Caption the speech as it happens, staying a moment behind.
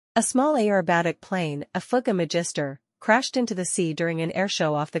A small aerobatic plane, a Fouga Magister, crashed into the sea during an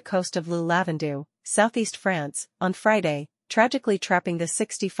airshow off the coast of Lavandou, southeast France, on Friday, tragically trapping the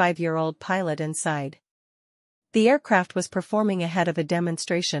 65-year-old pilot inside. The aircraft was performing ahead of a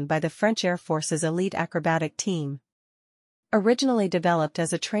demonstration by the French Air Force's elite acrobatic team. Originally developed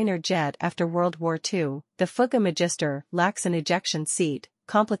as a trainer jet after World War II, the Fouga Magister lacks an ejection seat,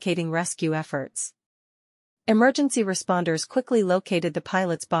 complicating rescue efforts. Emergency responders quickly located the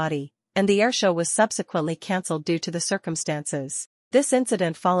pilot's body, and the airshow was subsequently cancelled due to the circumstances. This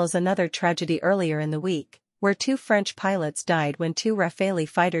incident follows another tragedy earlier in the week, where 2 French pilots died when 2 Rafale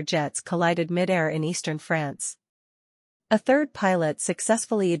fighter jets collided mid-air in eastern France. A third pilot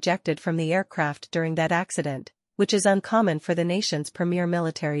successfully ejected from the aircraft during that accident, which is uncommon for the nation's premier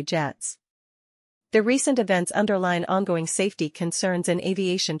military jets. The recent events underline ongoing safety concerns in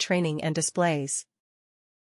aviation training and displays.